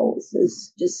Lonely Souls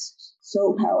is just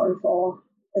so powerful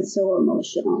and so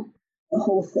emotional. The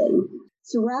whole thing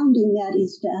surrounding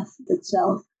Maddie's death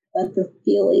itself, but the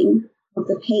feeling of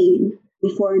the pain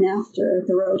before and after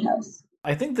the Roadhouse.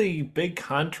 I think the big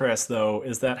contrast, though,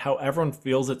 is that how everyone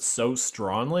feels it so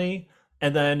strongly.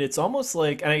 And then it's almost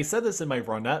like, and I said this in my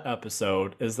Ronette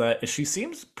episode, is that she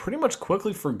seems pretty much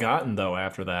quickly forgotten, though,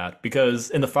 after that. Because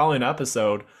in the following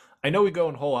episode, I know we go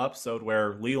in a whole episode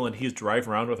where Leland, he's driving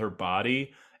around with her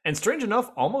body. And strange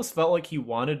enough, almost felt like he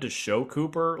wanted to show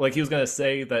Cooper, like he was going to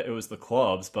say that it was the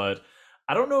clubs, but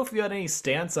I don't know if you had any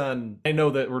stance on. I know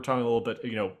that we're talking a little bit,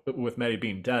 with Maddie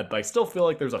being dead, but I still feel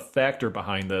like there's a factor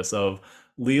behind this of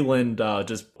Leland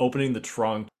just opening the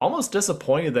trunk, almost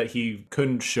disappointed that he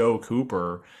couldn't show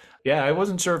Cooper. Yeah, I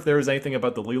wasn't sure if there was anything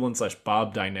about the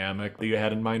Leland/Bob dynamic that you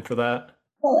had in mind for that.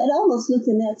 Well, it almost looked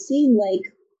in that scene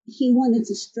like he wanted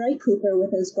to strike Cooper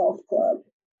with his golf club.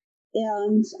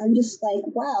 And I'm just like,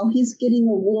 wow,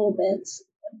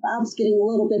 Bob's getting a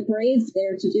little bit brave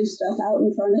there to do stuff out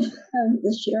in front of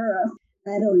the sheriff.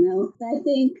 I don't know. I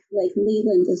think like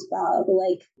Leland is Bob,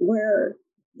 like where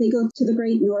they go to the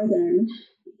Great Northern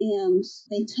and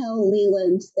they tell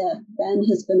Leland that Ben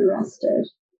has been arrested.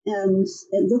 And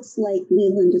it looks like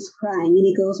Leland is crying and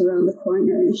he goes around the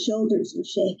corner and his shoulders are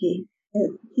shaking.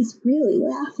 And he's really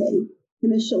laughing.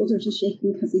 And his shoulders are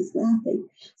shaking because he's laughing.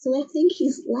 So I think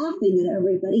he's laughing at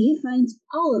everybody. He finds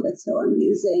all of it so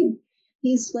amusing.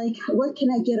 He's like, what can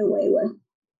I get away with?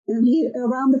 And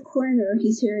around the corner,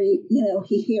 he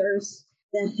hears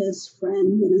that his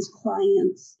friend and his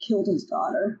client killed his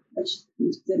daughter, which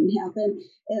didn't happen.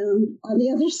 And on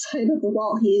the other side of the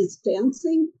wall, he's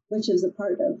dancing, which is a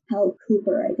part of how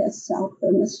Cooper, I guess, solved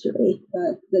the mystery,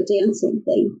 but the dancing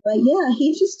thing. But yeah,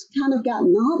 he just kind of got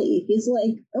naughty. He's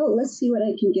like, oh, let's see what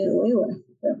I can get away with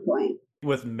at that point.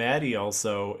 With Maddie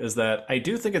also is that I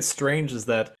do think it's strange is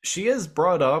that she is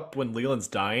brought up when Leland's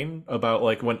dying about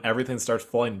like when everything starts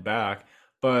falling back.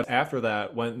 But after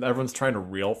that, when everyone's trying to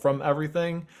reel from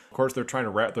everything, of course, they're trying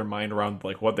to wrap their mind around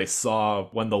like what they saw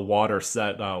when the water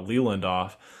set Leland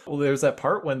off. Well, there's that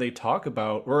part when they talk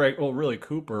about, or well, really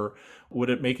Cooper,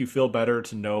 would it make you feel better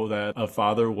to know that a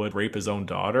father would rape his own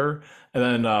daughter?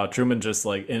 And then Truman just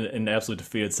like in absolute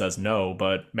defeat says no.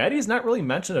 But Maddie's not really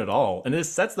mentioned at all, and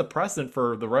this sets the precedent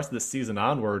for the rest of the season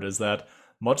onward. Is that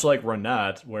much like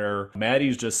Ronette, where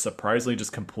Maddie's just surprisingly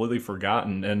just completely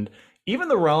forgotten and even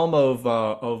the realm of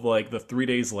like the 3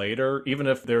 days later, even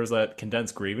if there's that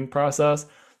condensed grieving process,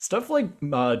 stuff like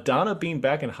Donna being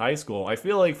back in high school, I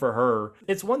feel like for her,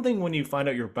 it's one thing when you find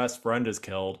out your best friend is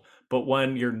killed, but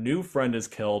when your new friend is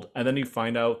killed, and then you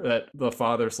find out that the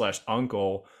father slash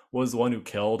uncle was the one who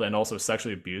killed and also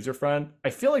sexually abused your friend, I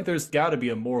feel like there's got to be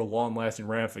a more long lasting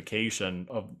ramification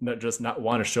of not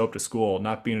want to show up to school,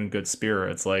 not being in good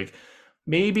spirits. Like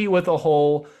maybe with a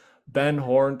whole Ben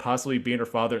Horn possibly being her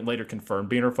father and later confirmed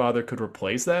being her father could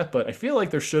replace that, but I feel like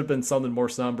there should have been something more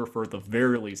somber for at the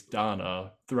very least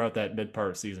Donna throughout that mid part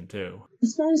of season 2.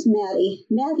 As far as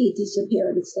Maddie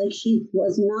disappeared. It's like she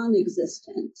was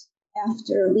non-existent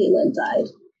after Leland died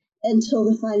until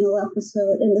the final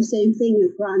episode. And the same thing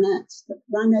with Ronette.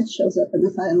 Ronette shows up in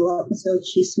the final episode.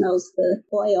 She smells the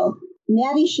oil.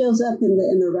 Maddie shows up in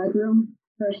the red room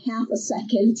for half a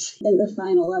second in the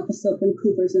final episode when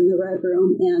Cooper's in the red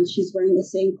room and she's wearing the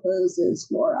same clothes as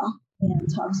Laura and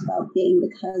talks about being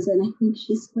the cousin. I think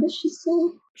what does she say?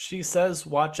 She says,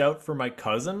 "Watch out for my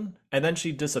cousin," and then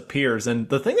she disappears. And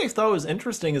the thing I thought was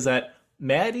interesting is that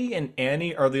Maddie and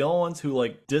Annie are the only ones who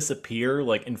like disappear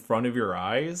like in front of your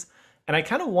eyes. And I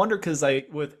kind of wonder because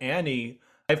with Annie,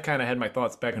 I've kind of had my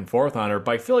thoughts back and forth on her,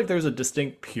 but I feel like there's a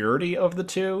distinct purity of the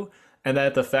two. And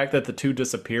that the fact that the two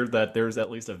disappeared, that there's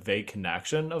at least a vague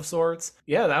connection of sorts.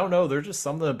 Yeah, I don't know. There's just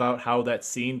something about how that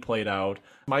scene played out.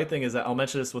 My thing is that I'll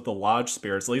mention this with the lodge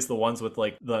spirits, at least the ones with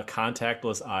like the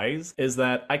contactless eyes, is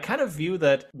that I kind of view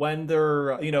that when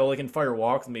they're, like in Fire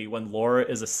Walk With Me, when Laura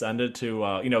is ascended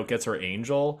to, gets her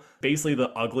angel, basically the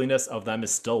ugliness of them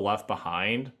is still left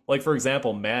behind. Like, for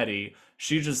example, Maddie,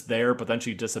 she's just there, but then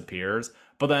she disappears.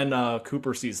 But then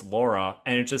Cooper sees Laura,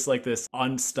 and it's just like this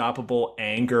unstoppable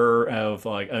anger of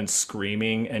like and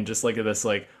screaming, and just like this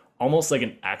like almost like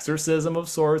an exorcism of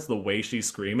sorts, the way she's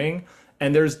screaming.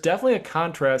 And there's definitely a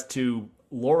contrast to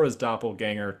Laura's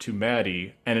doppelganger to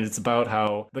Maddie, and it's about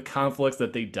how the conflicts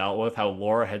that they dealt with, how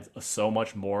Laura had so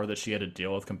much more that she had to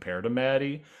deal with compared to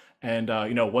Maddie. And,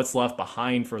 what's left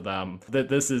behind for them, that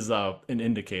this is an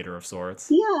indicator of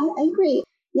sorts. Yeah, I agree.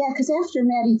 Yeah, because after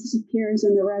Maddie disappears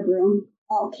in the red room,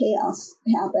 all chaos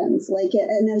happens.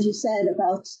 And as you said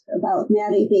about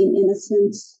Maddie being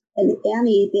innocent and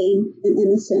Annie being an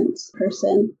innocent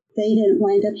person, they didn't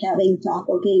wind up having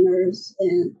doppelgangers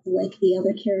and like the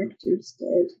other characters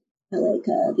did, like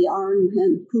the Arn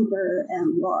and Cooper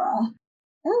and Laura.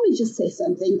 Let me just say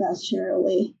something about Cheryl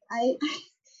Lee.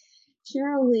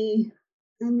 Cheryl Lee,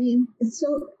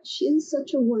 she is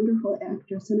such a wonderful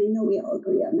actress, and I know we all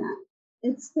agree on that.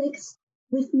 It's like,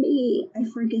 with me, I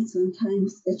forget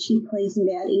sometimes that she plays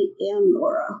Maddie and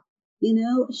Laura.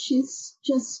 She's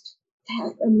just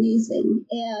that amazing.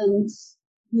 And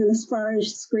as far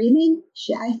as screaming,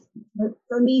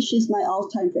 for me, she's my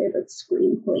all-time favorite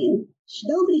scream queen.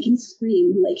 Nobody can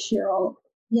scream like Cheryl.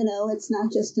 It's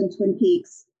not just in Twin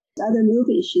Peaks. Other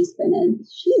movies she's been in,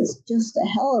 she is just a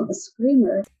hell of a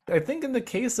screamer. I think in the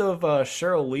case of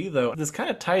Cheryl Lee, though, this kind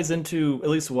of ties into at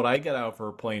least what I get out of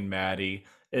her playing Maddie,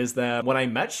 is that when I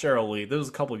met Cheryl Lee, this was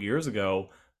a couple of years ago,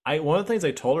 one of the things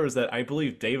I told her is that I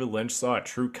believe David Lynch saw a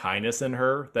true kindness in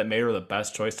her that made her the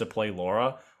best choice to play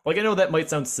Laura. Like, I know that might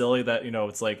sound silly that,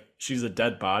 it's like she's a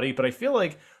dead body, but I feel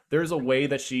like there's a way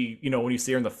that she, when you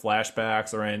see her in the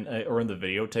flashbacks or in the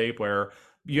videotape where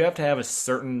you have to have a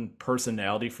certain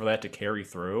personality for that to carry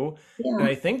through. Yeah. And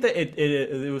I think that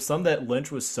it was something that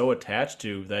Lynch was so attached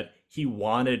to that he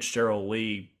wanted Cheryl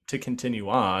Lee to continue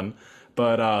on.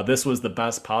 But this was the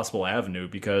best possible avenue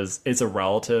because it's a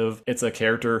relative. It's a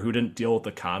character who didn't deal with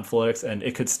the conflicts, and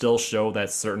it could still show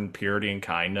that certain purity and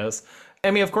kindness.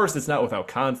 I mean, of course, it's not without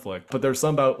conflict, but there's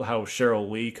something about how Cheryl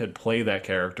Lee could play that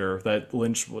character that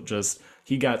Lynch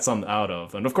he got something out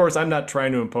of. And of course, I'm not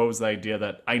trying to impose the idea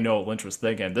that I know what Lynch was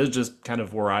thinking. This is just kind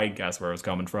of where I guess where it was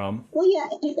coming from. Well, yeah,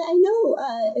 I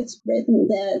know it's written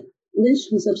that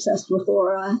Lynch was obsessed with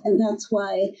Laura, and that's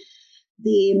why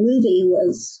the movie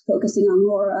was focusing on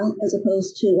Laura as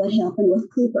opposed to what happened with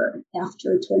Cooper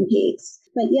after Twin Peaks.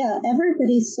 But yeah,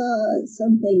 everybody saw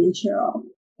something in Cheryl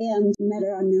and met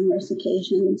her on numerous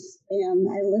occasions. And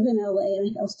I live in LA,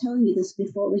 and I was telling you this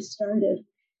before we started.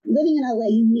 Living in LA,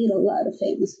 you meet a lot of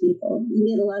famous people. You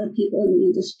meet a lot of people in the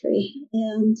industry.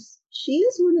 And she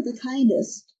is one of the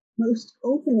kindest, most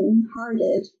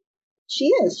open-hearted. She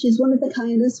is. She's one of the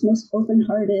kindest, most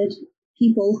open-hearted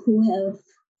people who have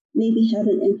maybe had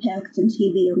an impact in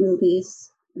TV or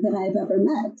movies that I've ever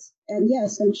met. And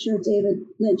yes, I'm sure David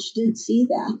Lynch did see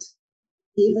that,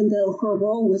 even though her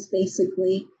role was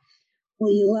basically,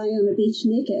 will you lie on the beach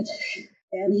naked?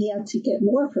 And he had to get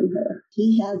more from her.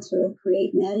 He had to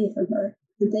create Maddy from her.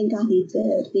 And thank God he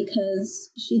did,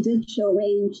 because she did show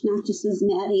range, not just as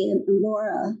Maddy and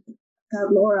Laura,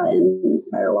 got Laura in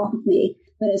Fire Walk with Me,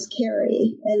 but as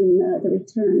Carrie in The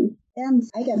Return. And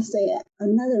I gotta say,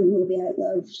 another movie I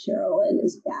love Cheryl in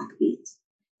is Backbeat.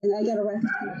 And I gotta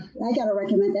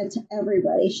recommend that to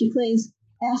everybody. She plays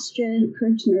Astrid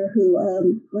Kirchner, who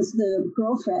was the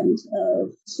girlfriend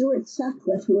of Stuart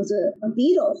Sutcliffe, who was a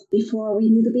Beatle before we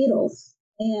knew the Beatles.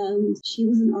 And she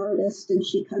was an artist, and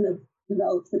she kind of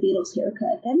developed the Beatles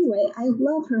haircut. Anyway, I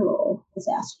love her role as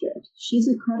Astrid. She's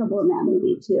incredible in that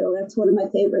movie, too. That's one of my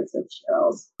favorites of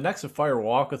Cheryl's. Next to Fire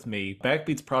Walk With Me,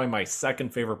 Backbeat's probably my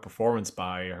second favorite performance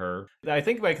by her. I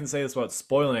think if I can say this without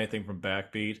spoiling anything from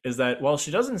Backbeat, is that while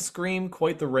she doesn't scream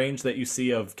quite the range that you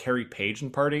see of Carrie Page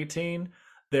in Part 18,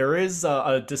 there is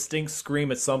a distinct scream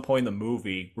at some point in the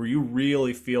movie where you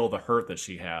really feel the hurt that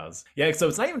she has. Yeah, so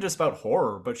it's not even just about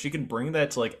horror, but she can bring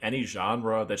that to like any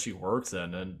genre that she works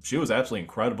in, and she was absolutely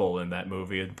incredible in that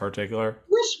movie in particular. I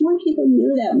wish more people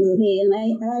knew that movie, and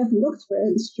I've looked for it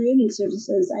in streaming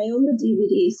services. I own the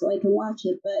DVD so I can watch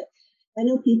it, but I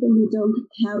know people who don't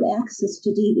have access to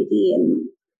DVD, and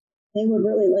they would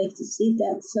really like to see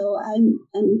that. So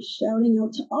I'm shouting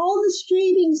out to all the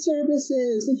streaming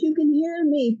services. If you can hear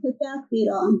me, put Backbeat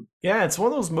on. Yeah, it's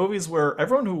one of those movies where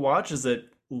everyone who watches it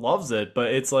loves it,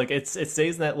 but it's like it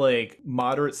stays in that like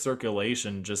moderate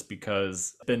circulation just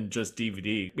because it's been just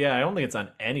DVD. Yeah, I don't think it's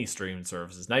on any streaming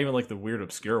services, not even like the weird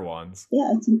obscure ones.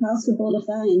 Yeah, it's impossible to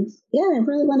find. Yeah, I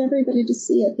really want everybody to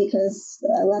see it because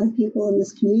a lot of people in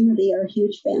this community are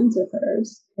huge fans of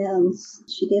hers. And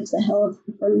she gives a hell of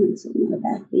a performance in the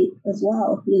Backbeat as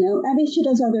well, you know. I mean, she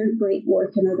does other great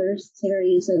work in other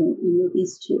series and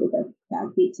movies too, but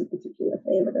Backbeat's a particular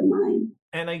favorite of mine.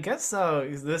 And I guess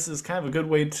this is kind of a good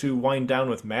way to wind down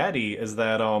with Maddy, is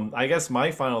that I guess my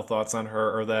final thoughts on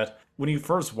her are that when you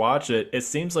first watch it, it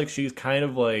seems like she's kind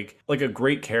of like a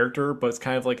great character, but it's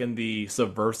kind of like in the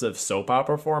subversive soap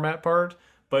opera format part.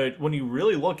 But when you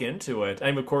really look into it,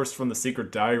 and of course from The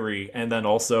Secret Diary, and then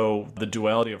also the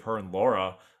duality of her and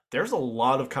Laura, there's a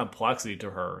lot of complexity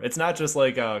to her. It's not just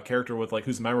like a character with like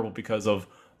who's memorable because of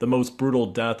the most brutal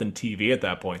death in TV at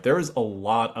that point. There is a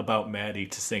lot about Maddy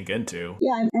to sink into.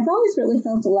 Yeah, I've always really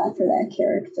felt a lot for that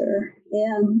character.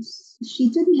 And she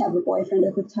didn't have a boyfriend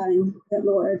at the time that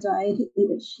Laura died.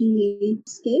 She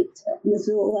escaped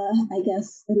Missoula, I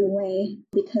guess, in a way,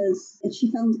 because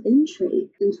she found intrigue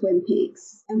in Twin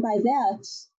Peaks. And by that,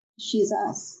 she's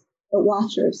us, the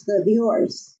watchers, the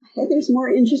viewers. Hey, there's more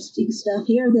interesting stuff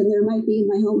here than there might be in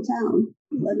my hometown.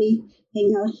 Let me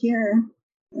hang out here.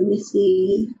 Let me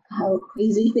see how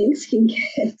crazy things can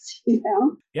get, you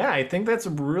know? Yeah, I think that's a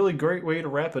really great way to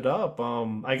wrap it up.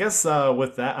 I guess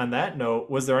with that, on that note,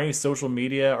 was there any social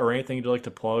media or anything you'd like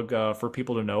to plug for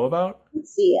people to know about?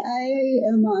 Let's see. I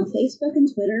am on Facebook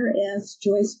and Twitter as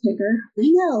Joyce Picker. I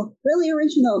know, really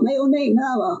original, my own name,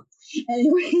 Nala.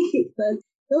 Anyway, but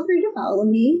feel free to follow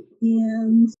me.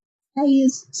 And I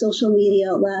use social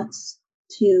media lots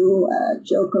to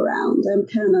joke around.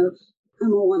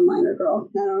 I'm a one-liner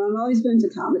girl. I don't know, I've always been into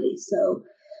comedy, so.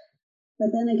 But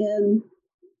then again,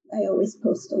 I always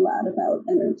post a lot about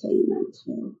entertainment,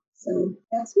 too. So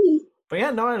that's me. But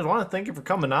yeah, no, I just want to thank you for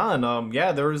coming on.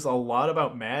 Yeah, there's a lot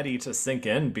about Maddy to sink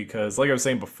in because, like I was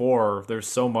saying before, there's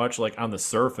so much like on the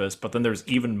surface, but then there's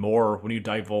even more when you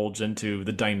divulge into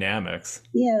the dynamics.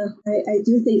 Yeah, I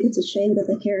do think it's a shame that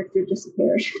the character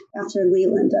disappeared after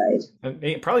Leland died.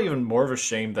 And probably even more of a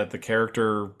shame that the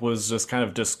character was just kind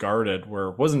of discarded, where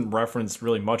it wasn't referenced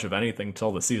really much of anything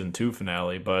until the season 2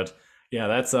 finale. But yeah,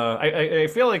 that's I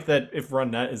feel like that if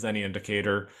Ronette is any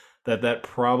indicator, that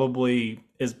probably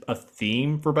is a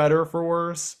theme for better or for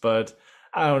worse, but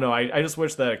I don't know. I just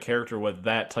wish that a character with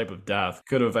that type of death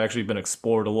could have actually been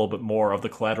explored a little bit more of the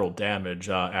collateral damage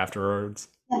afterwards.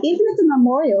 Even at the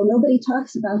memorial, nobody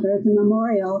talks about her at the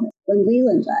memorial when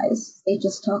Leland dies. They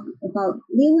just talk about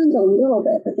Leland a little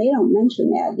bit, but they don't mention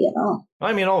Maddie at all.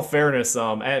 I mean, all fairness,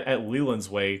 at Leland's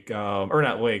wake, or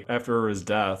not wake, after his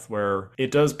death, where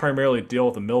it does primarily deal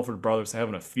with the Milford brothers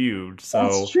having a feud. So,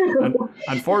 That's true.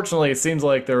 Unfortunately, it seems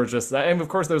like there was just that, and of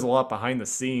course, there's a lot behind the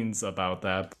scenes about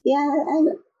that. Yeah,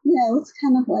 it's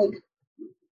kind of like,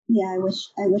 yeah, I wish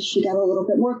she got a little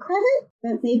bit more credit,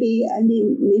 but maybe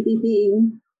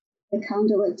being the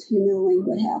conduit to knowing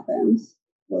what happens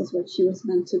was what she was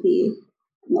meant to be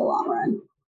in the long run.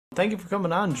 Thank you for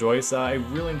coming on, Joyce. I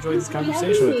really enjoyed this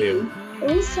conversation with you.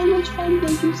 It was so much fun.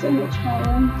 Thank you so much,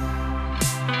 Colin.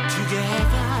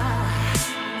 Together.